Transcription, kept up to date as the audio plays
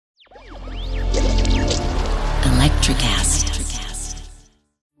Electrocast.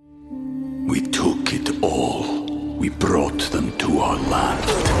 We took it all. We brought them to our land.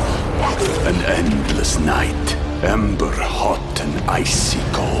 An endless night, ember hot and icy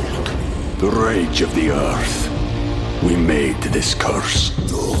cold. The rage of the earth. We made this curse.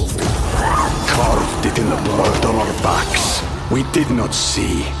 Carved it in the blood on our backs. We did not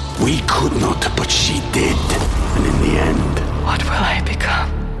see. We could not, but she did. And in the end, what will I become?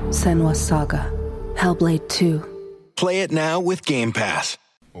 Senua's Saga. Hellblade 2. Play it now with Game Pass.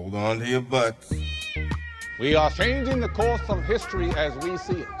 Hold on to your butts. We are changing the course of history as we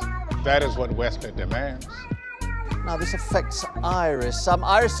see it. That is what Wesley demands. Now this affects Iris.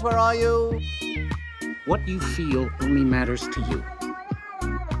 Iris, where are you? What you feel only matters to you.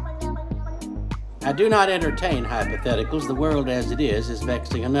 I do not entertain hypotheticals. The world as it is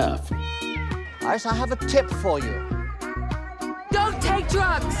vexing enough. Iris, I have a tip for you. Don't take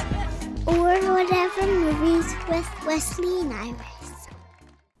drugs! Or Whatever Movies with Wesley and Iris.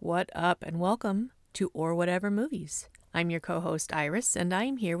 What up and welcome to Or Whatever Movies. I'm your co-host Iris and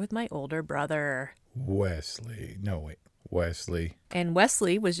I'm here with my older brother. Wesley. And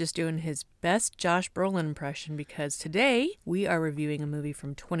Wesley was just doing his best Josh Brolin impression because today we are reviewing a movie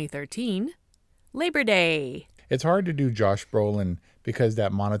from 2013, Labor Day. It's hard to do Josh Brolin because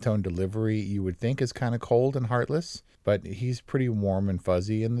that monotone delivery you would think is kind of cold and heartless, but he's pretty warm and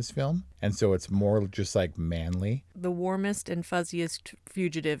fuzzy in this film, and so it's more just like manly. The warmest and fuzziest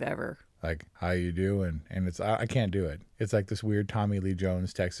fugitive ever. Like, how you doing? And I can't do it. It's like this weird Tommy Lee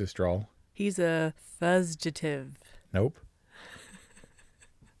Jones Texas drawl. He's a fuzzative. Nope.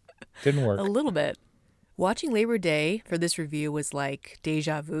 Didn't work. A little bit. Watching Labor Day for this review was like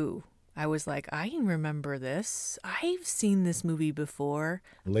deja vu. I was like, I remember this. I've seen this movie before.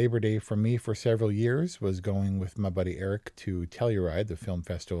 Labor Day for me for several years was going with my buddy Eric to Telluride, the film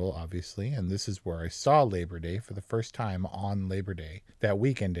festival, obviously. And this is where I saw Labor Day for the first time on Labor Day, that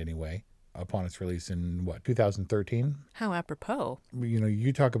weekend anyway, upon its release in, 2013? How apropos. You know,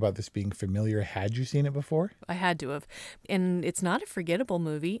 you talk about this being familiar. Had you seen it before? I had to have. And it's not a forgettable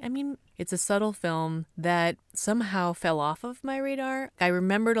movie. I mean, it's a subtle film that somehow fell off of my radar. I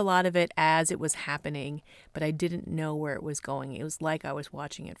remembered a lot of it as it was happening, but I didn't know where it was going. It was like I was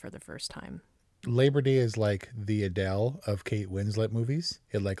watching it for the first time. Labor Day is like the Adele of Kate Winslet movies.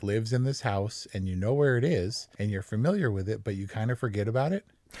 It like lives in this house and you know where it is and you're familiar with it, but you kind of forget about it.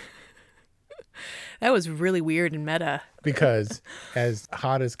 That was really weird and meta. Because as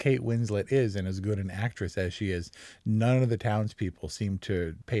hot as Kate Winslet is and as good an actress as she is, none of the townspeople seem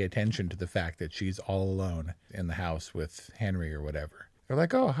to pay attention to the fact that she's all alone in the house with Henry or whatever. They're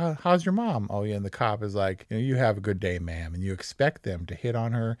like, oh, how's your mom? Oh, yeah. And the cop is like, you have a good day, ma'am. And you expect them to hit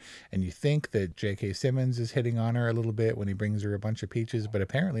on her. And you think that J.K. Simmons is hitting on her a little bit when he brings her a bunch of peaches, but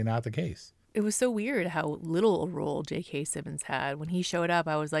apparently not the case. It was so weird how little a role J.K. Simmons had. When he showed up,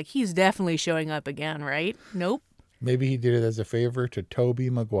 I was like, he's definitely showing up again, right? Nope. Maybe he did it as a favor to Tobey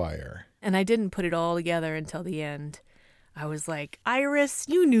Maguire. And I didn't put it all together until the end. I was like, Iris,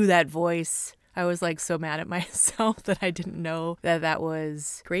 you knew that voice. I was like so mad at myself that I didn't know that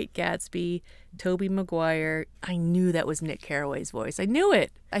was Great Gatsby, Tobey Maguire. I knew that was Nick Carraway's voice. I knew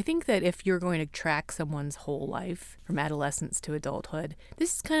it. I think that if you're going to track someone's whole life from adolescence to adulthood,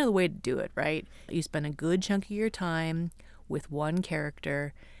 this is kind of the way to do it, right? You spend a good chunk of your time with one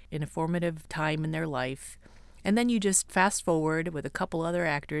character in a formative time in their life. And then you just fast forward with a couple other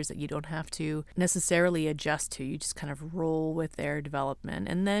actors that you don't have to necessarily adjust to. You just kind of roll with their development.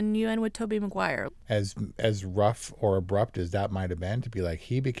 And then you end with Tobey Maguire. As rough or abrupt as that might have been, to be like,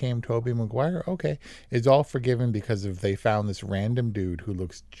 he became Tobey Maguire? Okay. It's all forgiven because they found this random dude who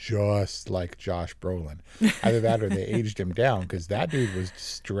looks just like Josh Brolin. Either that or they aged him down because that dude was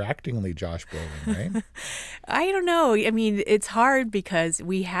distractingly Josh Brolin, right? I don't know. I mean, it's hard because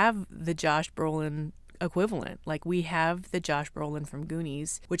we have the Josh Brolin equivalent. Like, we have the Josh Brolin from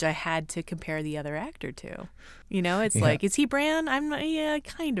Goonies, which I had to compare the other actor to. You know, it's like, is he Bran? I'm not,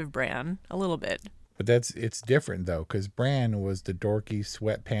 kind of Bran, a little bit. But it's different though, because Bran was the dorky,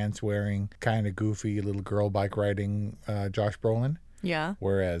 sweatpants wearing, kind of goofy little girl bike riding Josh Brolin. Yeah.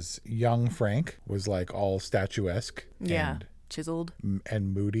 Whereas young Frank was like all statuesque. Yeah. Chiseled.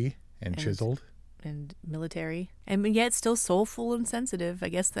 And moody and chiseled. And military. And yet still soulful and sensitive. I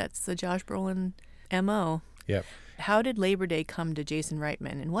guess that's the Josh Brolin M.O. Yep. How did Labor Day come to Jason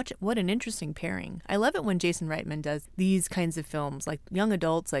Reitman? And what an interesting pairing. I love it when Jason Reitman does these kinds of films, like Young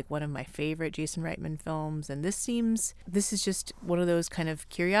Adults, like one of my favorite Jason Reitman films. And this is just one of those kind of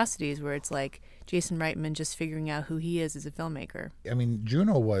curiosities where it's like Jason Reitman just figuring out who he is as a filmmaker. I mean,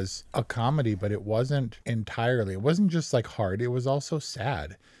 Juno was a comedy, but it wasn't entirely. It wasn't just like hard. It was also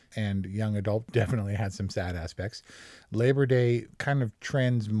sad. and young adult definitely had some sad aspects. Labor Day kind of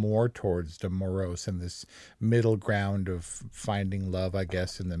trends more towards the morose and this middle ground of finding love, I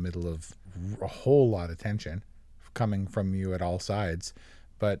guess, in the middle of a whole lot of tension coming from you at all sides.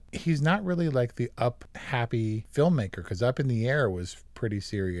 But he's not really like the up happy filmmaker, because Up in the Air was pretty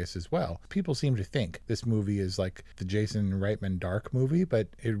serious as well. People seem to think this movie is like the Jason Reitman dark movie, but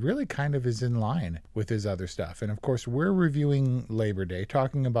it really kind of is in line with his other stuff. And of course, we're reviewing Labor Day,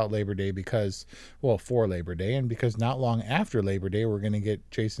 talking about Labor Day because, well, for Labor Day, and because not long after Labor Day, we're going to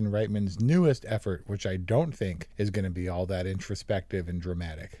get Jason Reitman's newest effort, which I don't think is going to be all that introspective and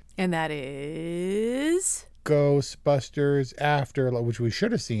dramatic. And that is Ghostbusters Afterlife, which we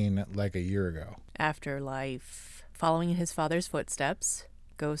should have seen like a year ago. Afterlife. Following in his father's footsteps,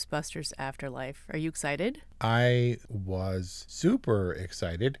 Ghostbusters Afterlife. Are you excited? I was super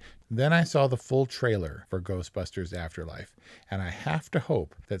excited. Then I saw the full trailer for Ghostbusters Afterlife, and I have to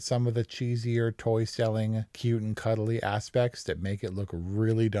hope that some of the cheesier toy-selling, cute and cuddly aspects that make it look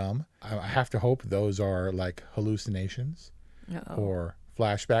really dumb, I have to hope those are like hallucinations or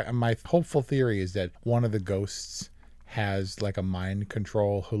flashback. My hopeful theory is that one of the ghosts has like a mind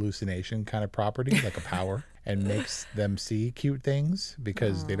control hallucination kind of property, like a power, and makes them see cute things,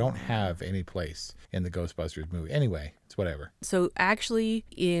 because they don't have any place in the Ghostbusters movie. Anyway, it's whatever. So actually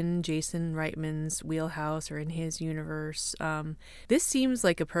in Jason Reitman's wheelhouse, or in his universe, this seems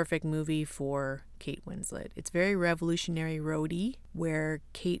like a perfect movie for Kate Winslet. It's very revolutionary roadie, where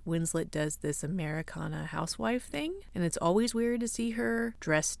Kate Winslet does this Americana housewife thing, and it's always weird to see her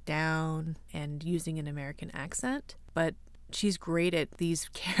dressed down and using an American accent, but she's great at these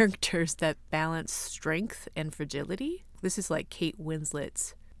characters that balance strength and fragility. This is like Kate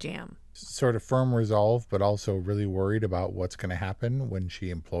Winslet's jam. Sort of firm resolve, but also really worried about what's going to happen when she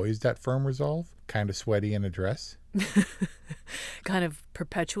employs that firm resolve. Kind of sweaty in a dress. Kind of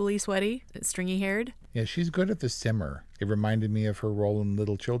perpetually sweaty, stringy haired. Yeah, she's good at the simmer. It reminded me of her role in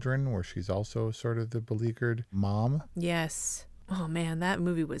Little Children, where she's also sort of the beleaguered mom. Yes. Oh man, that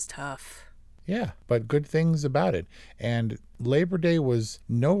movie was tough. Yeah, but good things about it. And Labor Day was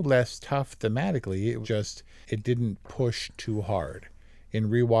no less tough thematically. It didn't push too hard. In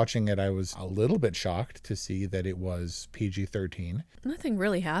rewatching it, I was a little bit shocked to see that it was PG-13. Nothing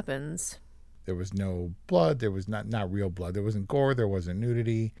really happens. There was no blood. There was not real blood. There wasn't gore. There wasn't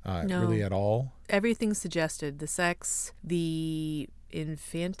nudity really at all. Everything suggested. The sex, the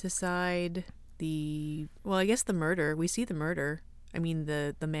infanticide, I guess the murder. We see the murder. I mean,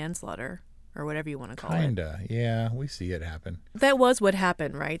 the manslaughter, or whatever you want to call it. Kinda, yeah, we see it happen. That was what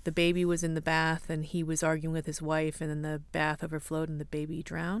happened, right? The baby was in the bath, and he was arguing with his wife, and then the bath overflowed and the baby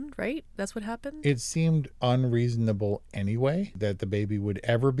drowned, right? That's what happened? It seemed unreasonable anyway that the baby would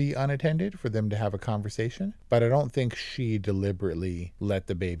ever be unattended for them to have a conversation. But I don't think she deliberately let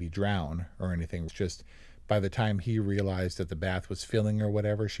the baby drown or anything. It's just by the time he realized that the bath was filling or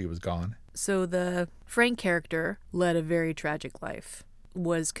whatever, she was gone. So the Frank character led a very tragic life.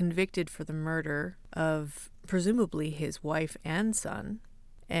 Was convicted for the murder of presumably his wife and son,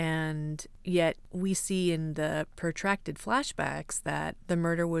 and yet we see in the protracted flashbacks that the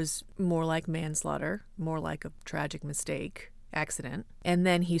murder was more like manslaughter, more like a tragic accident. And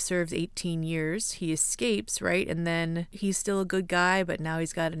then he serves 18 years, he escapes, right? And then he's still a good guy, but now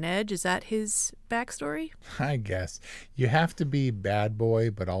he's got an edge. Is that his backstory? I guess. You have to be bad boy,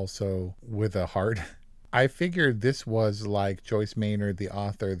 but also with a heart. I figured this was like Joyce Maynard, the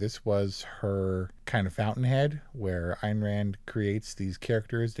author. This was her kind of fountainhead, where Ayn Rand creates these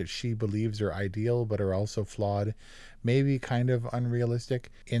characters that she believes are ideal but are also flawed, maybe kind of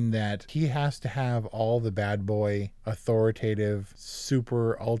unrealistic, in that he has to have all the bad boy, authoritative,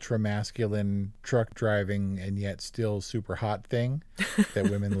 super ultra masculine truck driving and yet still super hot thing that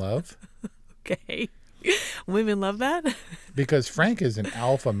women love. Okay. Women love that? Because Frank is an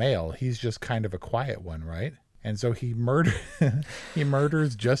alpha male. He's just kind of a quiet one, right? And so he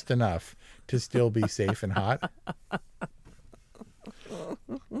murders just enough to still be safe and hot.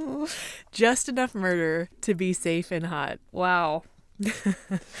 Just enough murder to be safe and hot. Wow.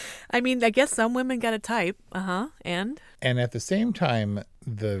 I mean, I guess some women got a type. And at the same time,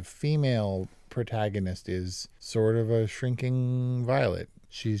 the female protagonist is sort of a shrinking violet.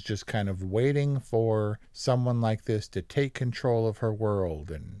 She's just kind of waiting for someone like this to take control of her world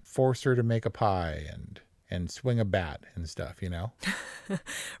and force her to make a pie and swing a bat and stuff, you know?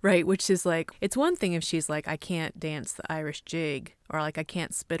 Right, which is like, it's one thing if she's like, I can't dance the Irish jig, or like, I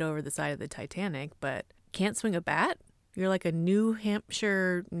can't spit over the side of the Titanic, but can't swing a bat? You're like a New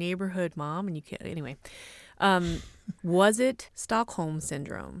Hampshire neighborhood mom and you can't, anyway. Was it Stockholm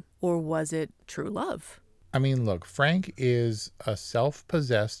Syndrome, or was it true love? I mean, look, Frank is a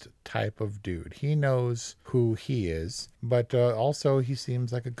self-possessed type of dude. He knows who he is, but also he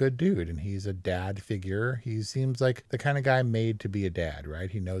seems like a good dude, and he's a dad figure. He seems like the kind of guy made to be a dad, right?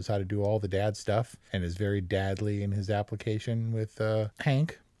 He knows how to do all the dad stuff and is very dadly in his application with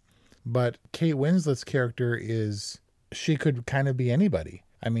Hank. But Kate Winslet's character she could kind of be anybody.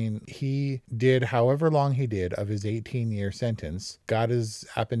 I mean, he did however long he did of his 18-year sentence, got his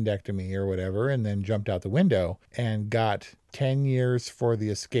appendectomy or whatever, and then jumped out the window and got 10 years for the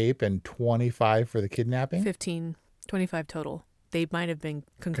escape and 25 for the kidnapping. 15, 25 total. They might have been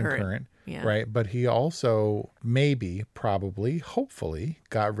concurrent. Yeah. Right. But he also probably, hopefully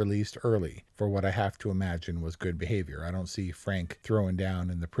got released early for what I have to imagine was good behavior. I don't see Frank throwing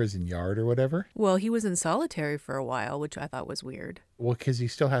down in the prison yard or whatever. Well, he was in solitary for a while, which I thought was weird. Well, because he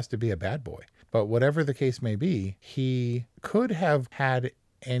still has to be a bad boy. But whatever the case may be, he could have had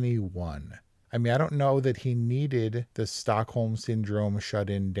anyone. I mean, I don't know that he needed the Stockholm Syndrome,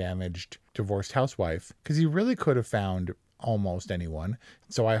 shut-in, damaged, divorced housewife, because he really could have found almost anyone.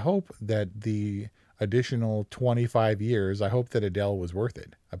 So I hope that the additional 25 years, I hope that Adele was worth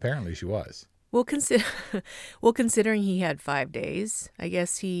it. Apparently she was. Well, considering he had 5 days, I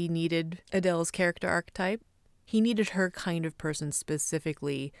guess he needed Adele's character archetype. He needed her kind of person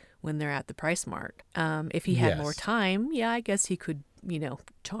specifically when they're at the Price Mart. If he had more time, I guess he could,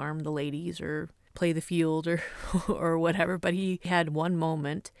 charm the ladies or play the field or whatever. But he had one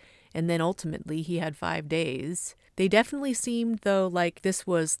moment, and then ultimately he had 5 days. They definitely seemed, though, like this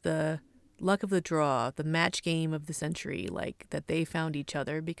was the luck of the draw, the match game of the century, like that they found each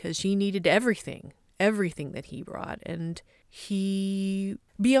other because she needed everything that he brought. And he,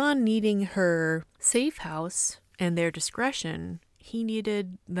 beyond needing her safe house and their discretion, he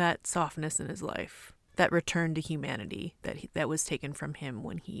needed that softness in his life, that return to humanity that was taken from him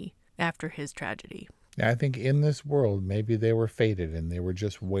after his tragedy. Yeah, I think in this world, maybe they were fated and they were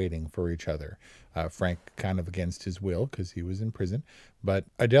just waiting for each other. Frank kind of against his will because he was in prison, but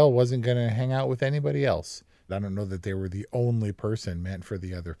Adele wasn't going to hang out with anybody else. I don't know that they were the only person meant for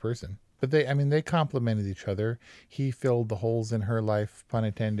the other person, but they complemented each other. He filled the holes in her life, pun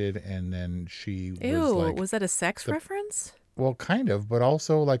intended, and then she was that a sex reference? Well, kind of, but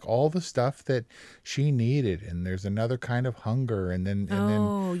also like all the stuff that she needed, and there's another kind of hunger, and then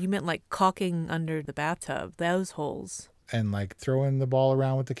you meant like caulking under the bathtub, those holes, and like throwing the ball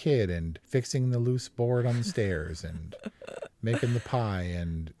around with the kid, and fixing the loose board on the stairs, and making the pie,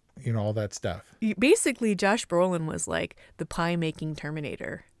 and all that stuff. Basically, Josh Brolin was like the pie making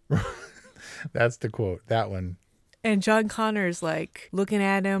Terminator. That's the quote. That one. And John Connor's like looking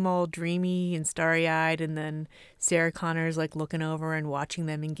at him all dreamy and starry-eyed, and then Sarah Connor's like looking over and watching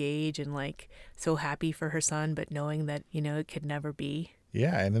them engage and like so happy for her son, but knowing that, it could never be.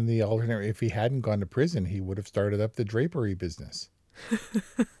 Yeah, and then the alternate, if he hadn't gone to prison, he would have started up the drapery business.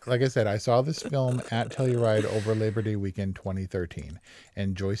 Like I said, I saw this film at Telluride over Labor Day weekend 2013,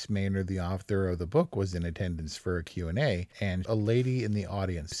 and Joyce Maynard, the author of the book, was in attendance for a Q&A, and a lady in the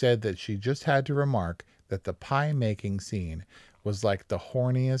audience said that she just had to remark that the pie making scene was like the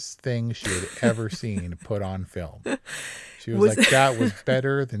horniest thing she had ever seen put on film. She was like, that was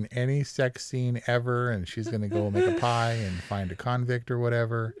better than any sex scene ever, and she's going to go make a pie and find a convict or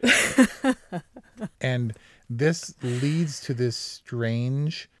whatever. And this leads to this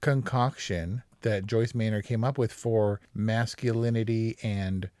strange concoction that Joyce Maynard came up with for masculinity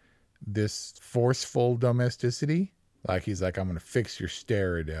and this forceful domesticity. Like, he's like, I'm going to fix your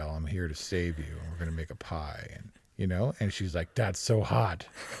stare, Adele. I'm here to save you. We're going to make a pie. And, and she's like, that's so hot.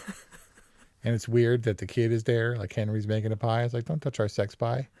 And it's weird that the kid is there. Like, Henry's making a pie. It's like, don't touch our sex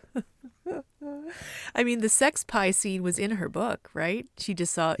pie. I mean, the sex pie scene was in her book, right? She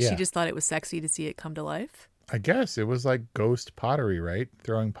just thought it was sexy to see it come to life. I guess it was like ghost pottery, right?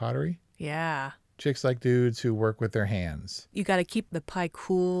 Throwing pottery. Yeah. Chicks like dudes who work with their hands. You got to keep the pie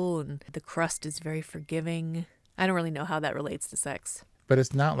cool, and the crust is very forgiving. I don't really know how that relates to sex. But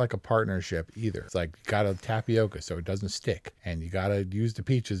it's not like a partnership either. It's like, you got to tapioca so it doesn't stick. And you got to use the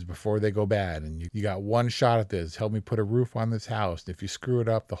peaches before they go bad. And you got one shot at this. Help me put a roof on this house. And if you screw it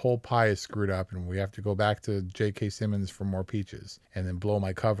up, the whole pie is screwed up. And we have to go back to J.K. Simmons for more peaches. And then blow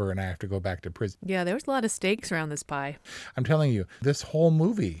my cover and I have to go back to prison. Yeah, there was a lot of stakes around this pie. I'm telling you, this whole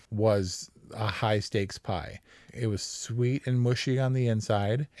movie was a high stakes pie. It was sweet and mushy on the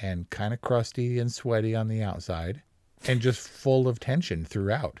inside and kind of crusty and sweaty on the outside. And just full of tension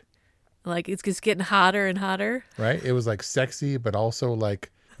throughout. Like, it's just getting hotter and hotter. Right? It was like sexy, but also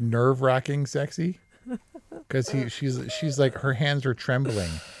like nerve-wracking sexy. Because she's like, her hands are trembling.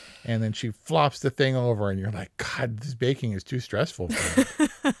 And then she flops the thing over and you're like, God, this baking is too stressful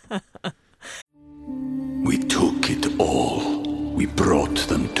for me. brought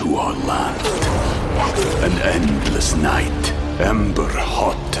them to our land. An endless night, ember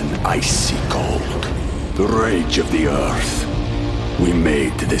hot and icy cold. The rage of the earth. We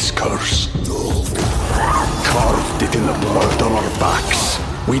made this curse. Carved it in the blood on our backs.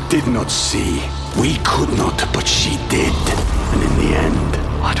 We did not see. We could not, but she did. And in the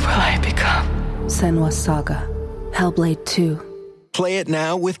end... What will I become? Senua's Saga. Hellblade 2. Play it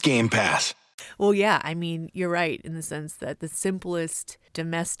now with Game Pass. Well, yeah, I mean, you're right in the sense that the simplest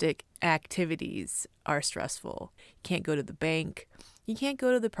domestic activities are stressful. You can't go to the bank. You can't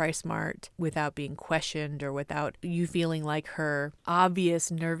go to the Price Mart without being questioned or without you feeling like her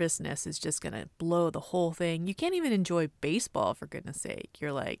obvious nervousness is just going to blow the whole thing. You can't even enjoy baseball, for goodness sake.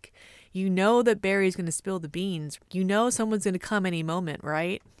 You're like, you know that Barry's going to spill the beans. You know someone's going to come any moment,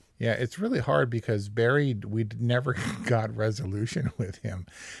 right? Yeah, it's really hard because Barry, we never got resolution with him.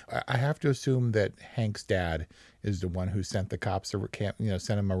 I have to assume that Hank's dad is the one who sent the cops to camp,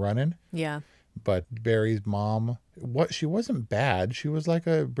 sent him a run-in. Yeah. But Barry's mom, she wasn't bad. She was like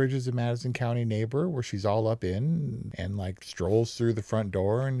a Bridges of Madison County neighbor where she's all up in and like strolls through the front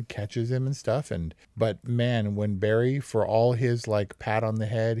door and catches him and stuff. But man, when Barry, for all his like pat on the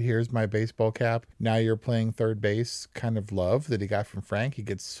head, here's my baseball cap, now you're playing third base kind of love that he got from Frank, he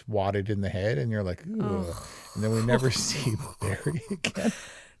gets swatted in the head and you're like, ooh. Oh. And then we never see Barry again.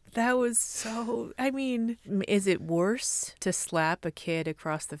 That was so, I mean, is it worse to slap a kid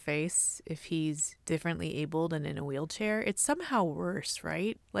across the face if he's differently abled and in a wheelchair? It's somehow worse,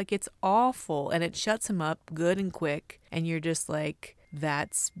 right? Like, it's awful, and it shuts him up good and quick, and you're just like,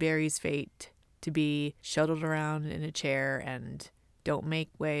 that's Barry's fate, to be shuttled around in a chair and don't make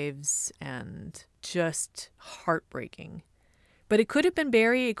waves, and just heartbreaking. But it could have been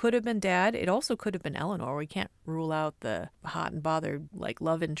Barry, it could have been Dad, it also could have been Eleanor. We can't rule out the hot and bothered, like,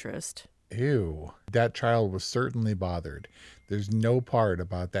 love interest. Ew. That child was certainly bothered. There's no part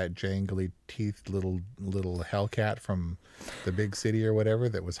about that jangly teethed little Hellcat from the big city or whatever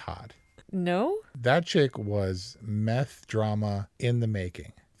that was hot. No? That chick was meth drama in the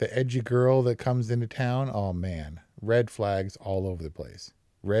making. The edgy girl that comes into town, oh man, red flags all over the place.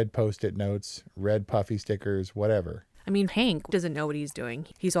 Red Post-it notes, red puffy stickers, whatever. I mean, Hank doesn't know what he's doing.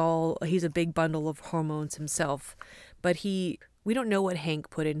 He's a big bundle of hormones himself, but we don't know what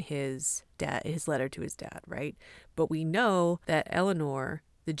Hank put in his letter to his dad, right? But we know that Eleanor,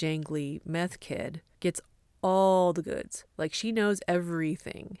 the jangly meth kid, gets all the goods. Like, she knows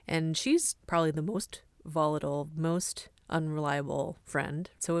everything, and she's probably the most volatile, most unreliable friend.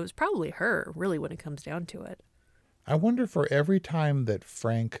 So it was probably her, really, when it comes down to it. I wonder, for every time that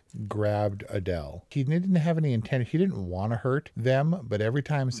Frank grabbed Adele, he didn't have any intent. He didn't want to hurt them, but every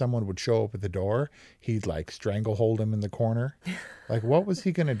time someone would show up at the door, he'd like stranglehold him in the corner. Like, what was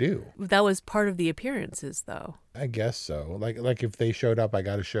he going to do? That was part of the appearances, though. I guess so. Like if they showed up, I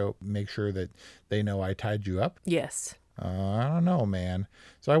got to make sure that they know I tied you up. Yes. I don't know, man.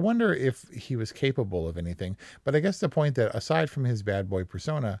 So I wonder if he was capable of anything. But I guess the point that aside from his bad boy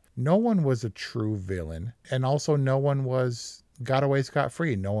persona, no one was a true villain. And also no one got away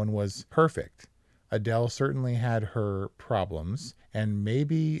scot-free. No one was perfect. Adele certainly had her problems. And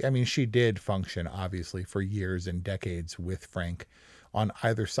she did function, obviously, for years and decades with Frank on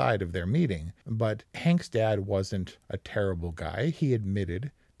either side of their meeting. But Hank's dad wasn't a terrible guy. He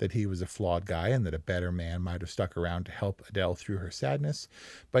admitted that he was a flawed guy and that a better man might have stuck around to help Adele through her sadness.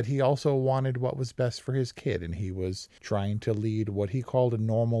 But he also wanted what was best for his kid, and he was trying to lead what he called a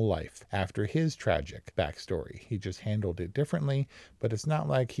normal life after his tragic backstory. He just handled it differently, but it's not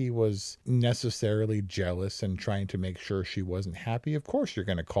like he was necessarily jealous and trying to make sure she wasn't happy. Of course you're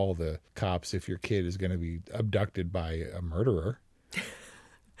going to call the cops if your kid is going to be abducted by a murderer.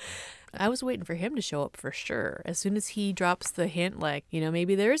 I was waiting for him to show up for sure. As soon as he drops the hint, like,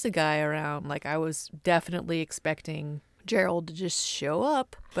 maybe there's a guy around, like, I was definitely expecting Gerald to just show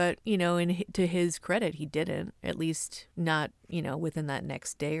up. But, to his credit, he didn't. At least not, within that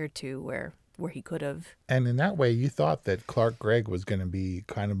next day or two where he could have. And in that way, you thought that Clark Gregg was going to be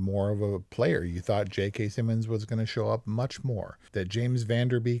kind of more of a player. You thought J.K. Simmons was going to show up much more. That James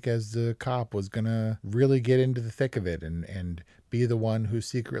Vanderbeek as the cop was going to really get into the thick of it and be the one who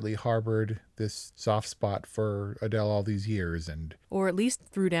secretly harbored this soft spot for Adele all these years. Or at least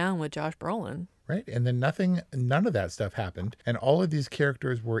threw down with Josh Brolin. Right. And then none of that stuff happened. And all of these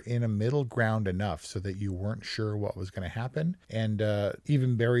characters were in a middle ground enough so that you weren't sure what was going to happen. And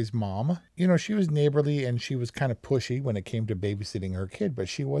even Barry's mom, she was neighborly and she was kind of pushy when it came to babysitting her kid, but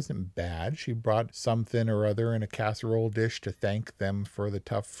she wasn't bad. She brought something or other in a casserole dish to thank them for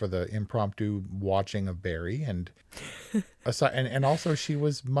the impromptu watching of Barry. And and also she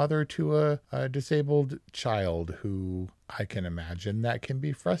was mother to a a disabled child who I can imagine that can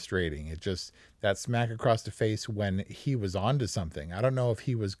be frustrating. It just, that smack across the face when he was onto something. I don't know if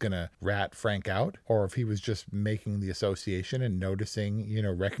he was going to rat Frank out or if he was just making the association and noticing,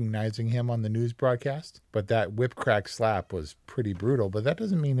 recognizing him on the news broadcast. But that whip crack slap was pretty brutal, but that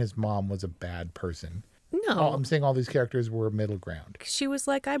doesn't mean his mom was a bad person. No. I'm saying all these characters were middle ground. She was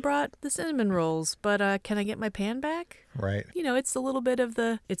like, I brought the cinnamon rolls, but can I get my pan back? Right. It's a little bit of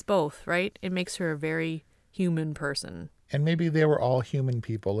it's both, right? It makes her a very human person. And maybe they were all human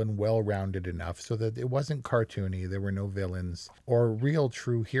people and well-rounded enough so that it wasn't cartoony. There were no villains or real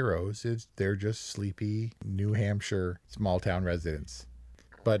true heroes. They're just sleepy New Hampshire small-town residents.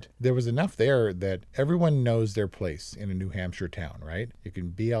 But there was enough there that everyone knows their place in a New Hampshire town, right? You can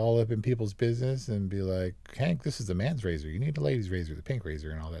be all up in people's business and be like, Hank, this is the man's razor. You need the lady's razor, the pink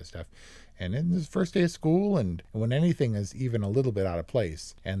razor, and all that stuff. And in his first day of school, and when anything is even a little bit out of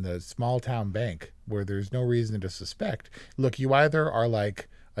place, and the small town bank where there's no reason to suspect, look, you either are like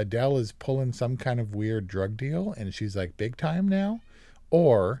Adele is pulling some kind of weird drug deal and she's like big time now,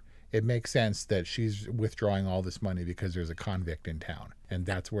 or it makes sense that she's withdrawing all this money because there's a convict in town and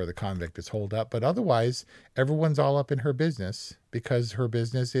that's where the convict is holed up. But otherwise, everyone's all up in her business because her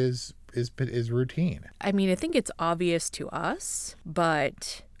business is routine. I mean, I think it's obvious to us,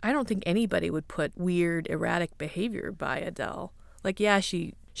 but I don't think anybody would put weird, erratic behavior by Adele. Like, yeah,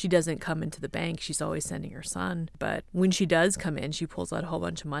 she doesn't come into the bank. She's always sending her son. But when she does come in, she pulls out a whole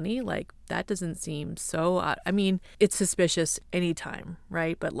bunch of money. Like, that doesn't seem so odd. I mean, it's suspicious anytime,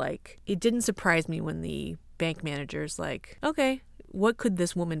 right? But, like, it didn't surprise me when the bank manager's like, okay, what could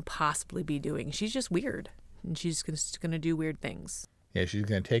this woman possibly be doing? She's just weird. And she's just going to do weird things. Yeah, she's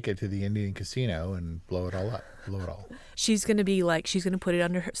going to take it to the Indian casino and blow it all up. She's going to be like, she's going to put it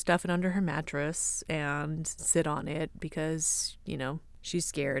under her, stuff it under her mattress and sit on it because, she's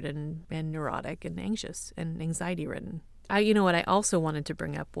scared and neurotic and anxious and anxiety ridden. What I also wanted to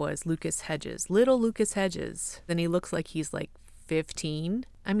bring up was Lucas Hedges, little Lucas Hedges. Then he looks like he's like 15.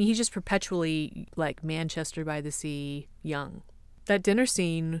 I mean, he's just perpetually like Manchester by the Sea young. That dinner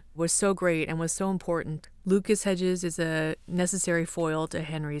scene was so great and was so important. Lucas Hedges is a necessary foil to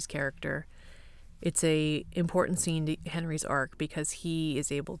Henry's character. It's a important scene to Henry's arc because he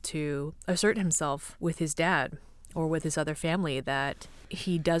is able to assert himself with his dad or with his other family that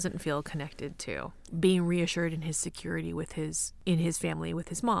he doesn't feel connected to. Being reassured in his security in his family with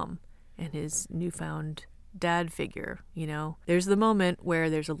his mom and his newfound dad figure, There's the moment where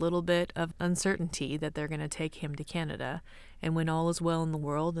there's a little bit of uncertainty that they're going to take him to Canada. And when all is well in the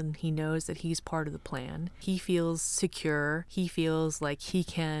world and he knows that he's part of the plan, he feels secure. He feels like he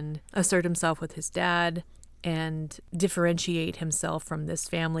can assert himself with his dad and differentiate himself from this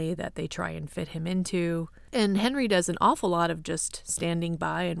family that they try and fit him into. And Henry does an awful lot of just standing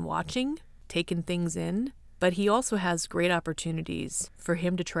by and watching, taking things in. But he also has great opportunities for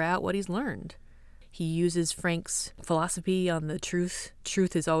him to try out what he's learned. He uses Frank's philosophy on the truth.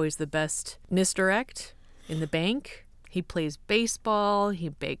 Truth is always the best misdirect in the bank. He plays baseball. He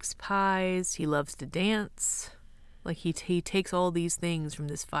bakes pies. He loves to dance. Like he takes all these things from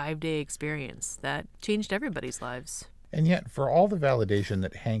this 5-day experience that changed everybody's lives. And yet, for all the validation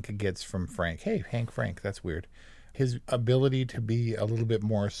that Hank gets from Frank, hey, Frank, that's weird. His ability to be a little bit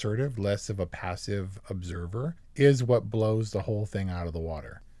more assertive, less of a passive observer, is what blows the whole thing out of the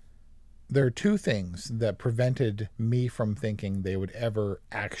water. There are two things that prevented me from thinking they would ever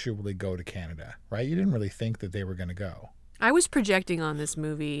actually go to Canada, right? You didn't really think that they were going to go. I was projecting on this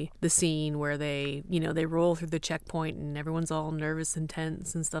movie the scene where they roll through the checkpoint and everyone's all nervous and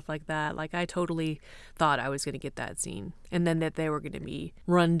tense and stuff like that. Like, I totally thought I was going to get that scene. And then that they were going to be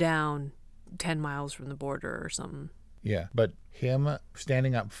run down 10 miles from the border or something. Yeah, but him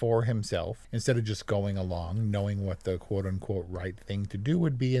standing up for himself instead of just going along, knowing what the quote-unquote right thing to do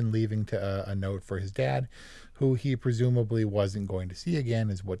would be and leaving to a note for his dad, who he presumably wasn't going to see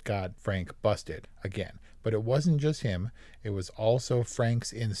again, is what got Frank busted again. But it wasn't just him. It was also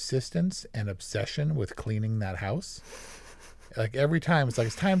Frank's insistence and obsession with cleaning that house. Like, every time it's like,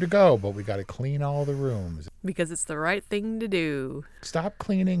 it's time to go, but we got to clean all the rooms. Because it's the right thing to do. Stop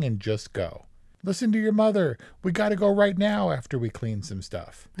cleaning and just go. Listen to your mother. We got to go right now after we clean some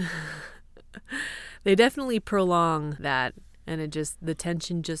stuff. They definitely prolong that, and the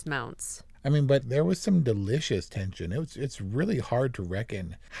tension just mounts. I mean, but there was some delicious tension. It's really hard to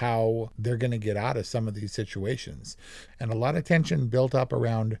reckon how they're going to get out of some of these situations. And a lot of tension built up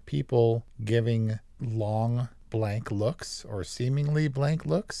around people giving long blank looks or seemingly blank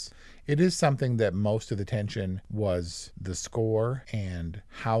looks. It is something that most of the tension was the score and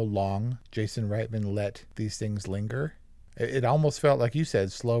how long Jason Reitman let these things linger. It almost felt, like you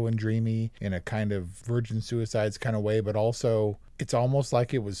said, slow and dreamy in a kind of Virgin Suicides kind of way, but also it's almost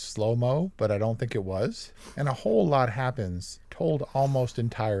like it was slow-mo, but I don't think it was. And a whole lot happens, told almost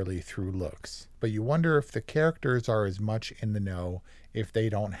entirely through looks. But you wonder if the characters are as much in the know if they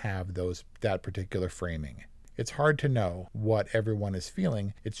don't have that particular framing. It's hard to know what everyone is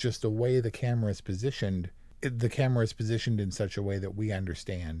feeling. It's just the way the camera is positioned. The camera is positioned in such a way that we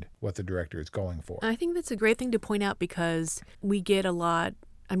understand what the director is going for. I think that's a great thing to point out because we get a lot.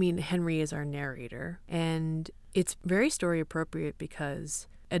 I mean, Henry is our narrator, and it's very story appropriate because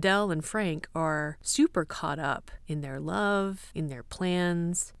Adele and Frank are super caught up in their love, in their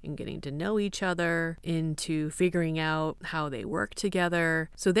plans, in getting to know each other, into figuring out how they work together.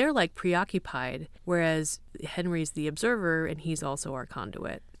 So they're like preoccupied, whereas Henry's the observer and he's also our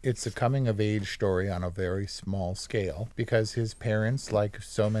conduit. It's a coming-of-age story on a very small scale because his parents, like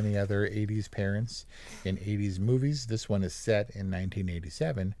so many other 80s parents in 80s movies, this one is set in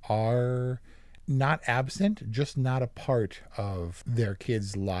 1987, are not absent, just not a part of their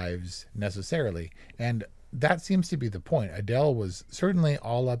kids' lives necessarily. And that seems to be the point. Adele was certainly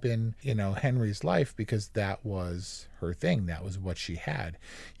all up in, Henry's life because that was her thing. That was what she had.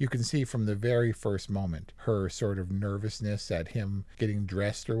 You can see from the very first moment her sort of nervousness at him getting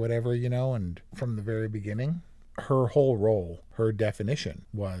dressed or whatever, and from the very beginning, her whole role, her definition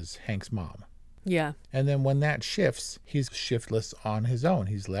was Hank's mom. Yeah. And then when that shifts, he's shiftless on his own.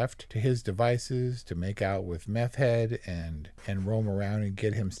 He's left to his devices to make out with meth head and roam around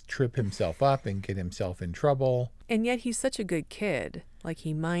and trip himself up and get himself in trouble. And yet he's such a good kid. Like,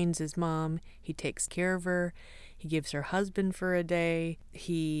 he minds his mom, he takes care of her, he gives her husband for a day,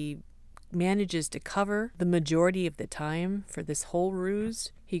 he manages to cover the majority of the time for this whole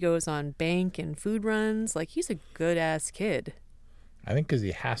ruse. He goes on bank and food runs. Like, he's a good-ass kid. I think because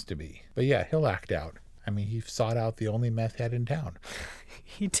he has to be. But yeah, he'll act out. I mean, he sought out the only meth head in town.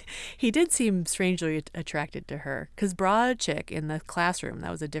 He did seem strangely attracted to her. Because broad chick in the classroom, that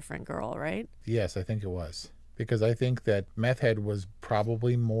was a different girl, right? Yes, I think it was. Because I think that meth head was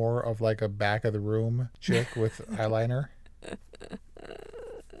probably more of like a back-of-the-room chick with eyeliner.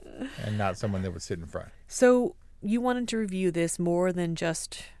 And not someone that would sit in front. So you wanted to review this more than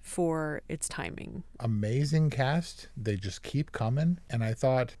just for its timing. Amazing cast. They just keep coming. And I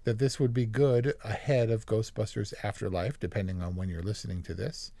thought that this would be good ahead of Ghostbusters Afterlife, depending on when you're listening to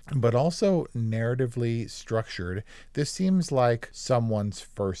this. But also narratively structured. This seems like someone's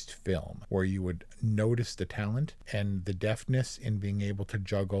first film where you would notice the talent and the deftness in being able to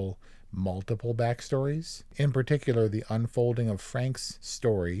juggle multiple backstories. In particular, the unfolding of Frank's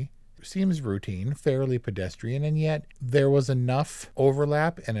story seems routine, fairly pedestrian, and yet there was enough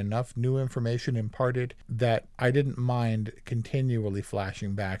overlap and enough new information imparted that I didn't mind continually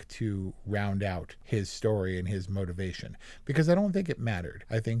flashing back to round out his story and his motivation, because I don't think it mattered.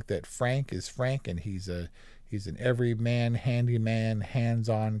 I think that Frank is Frank, and he's an everyman, handyman,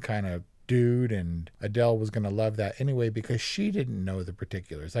 hands-on kind of dude, and Adele was going to love that anyway because she didn't know the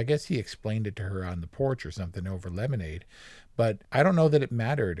particulars. I guess he explained it to her on the porch or something over lemonade, but I don't know that it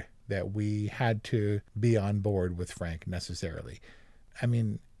mattered that we had to be on board with Frank necessarily. I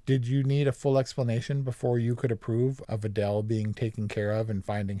mean, did you need a full explanation before you could approve of Adele being taken care of and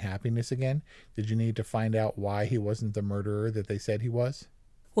finding happiness again? Did you need to find out why he wasn't the murderer that they said he was?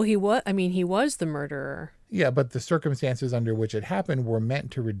 Well, he was the murderer. Yeah, but the circumstances under which it happened were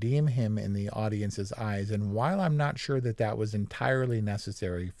meant to redeem him in the audience's eyes. And while I'm not sure that that was entirely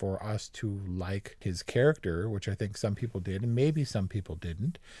necessary for us to like his character, which I think some people did, and maybe some people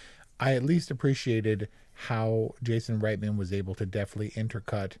didn't, I at least appreciated how Jason Reitman was able to deftly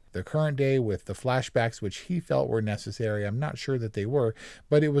intercut the current day with the flashbacks, which he felt were necessary. I'm not sure that they were,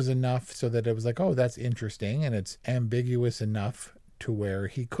 but it was enough so that it was like, oh, that's interesting, and it's ambiguous enough to where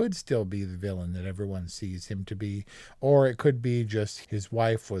he could still be the villain that everyone sees him to be, or it could be just his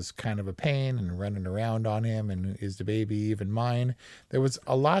wife was kind of a pain and running around on him, and is the baby even mine? There was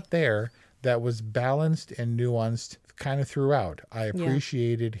a lot there that was balanced and nuanced kind of throughout. I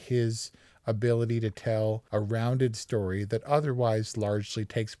appreciated his ability to tell a rounded story that otherwise largely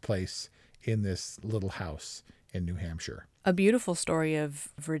takes place in this little house in New Hampshire. A beautiful story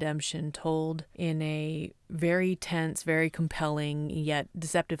of redemption told in a very tense, very compelling, yet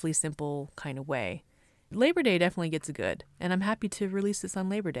deceptively simple kind of way. Labor Day definitely gets a good, and I'm happy to release this on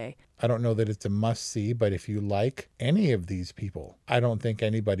Labor Day. I don't know that it's a must-see, but if you like any of these people, I don't think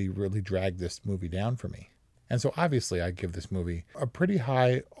anybody really dragged this movie down for me. And so obviously I give this movie a pretty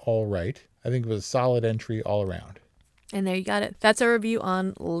high all right. I think it was a solid entry all around. And there you got it. That's our review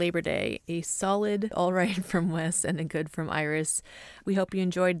on Labor Day. A solid all right from Wes and a good from Iris. We hope you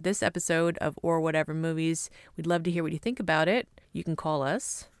enjoyed this episode of Or Whatever Movies. We'd love to hear what you think about it. You can call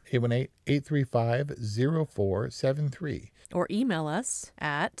us 818-835-0473. Or email us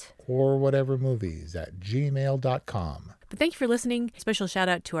at orwhatevermovies@gmail.com. But thank you for listening. Special shout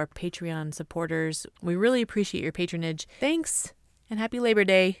out to our Patreon supporters. We really appreciate your patronage. Thanks, and happy Labor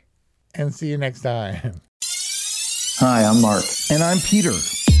Day. And see you next time. Hi, I'm Mark. And I'm Peter.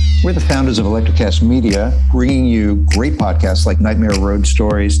 We're the founders of Electrocast Media, bringing you great podcasts like Nightmare Road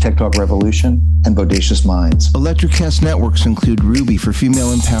Stories, Tech Talk Revolution, and Bodacious Minds. Electrocast networks include Ruby for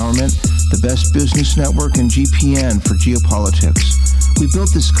female empowerment, the Best Business Network, and GPN for geopolitics. We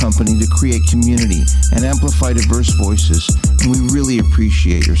built this company to create community and amplify diverse voices, and we really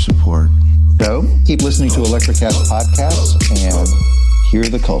appreciate your support. So, keep listening to Electrocast podcasts and hear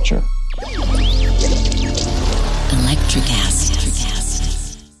the culture. Electrocast.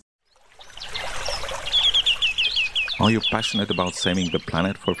 Are you passionate about saving the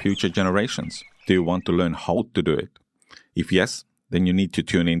planet for future generations? Do you want to learn how to do it? If yes, then you need to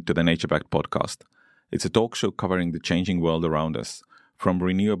tune in to the Nature Backed podcast. It's a talk show covering the changing world around us, from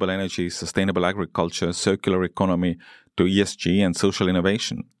renewable energy, sustainable agriculture, circular economy, to ESG and social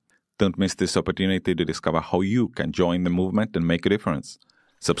innovation. Don't miss this opportunity to discover how you can join the movement and make a difference.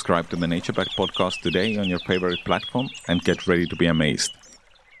 Subscribe to the Nature Backed podcast today on your favorite platform and get ready to be amazed.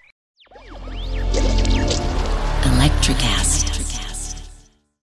 Electrocast.